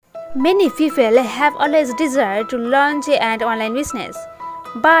Many people have always desired to launch an online business,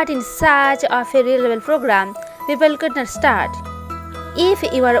 but in search of a reliable program, people could not start. If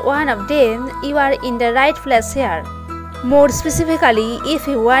you are one of them, you are in the right place here. More specifically, if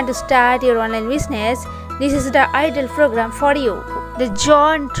you want to start your online business, this is the ideal program for you. The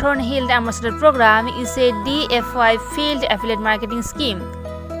John Thornhill Ambassador Program is a DFY field affiliate marketing scheme.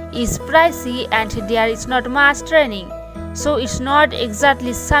 It's pricey and there is not much training, so it's not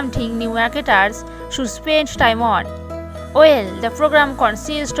exactly something new marketers should spend time on. Well, the program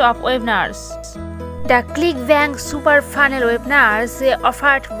consists of webinars. The ClickBank Super Funnel webinars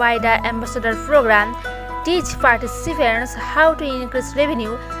offered by the Ambassador Program teach participants how to increase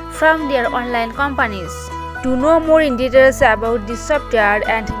revenue from their online companies. To know more in details about this software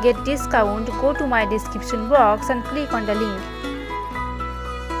and get discount, go to my description box and click on the link.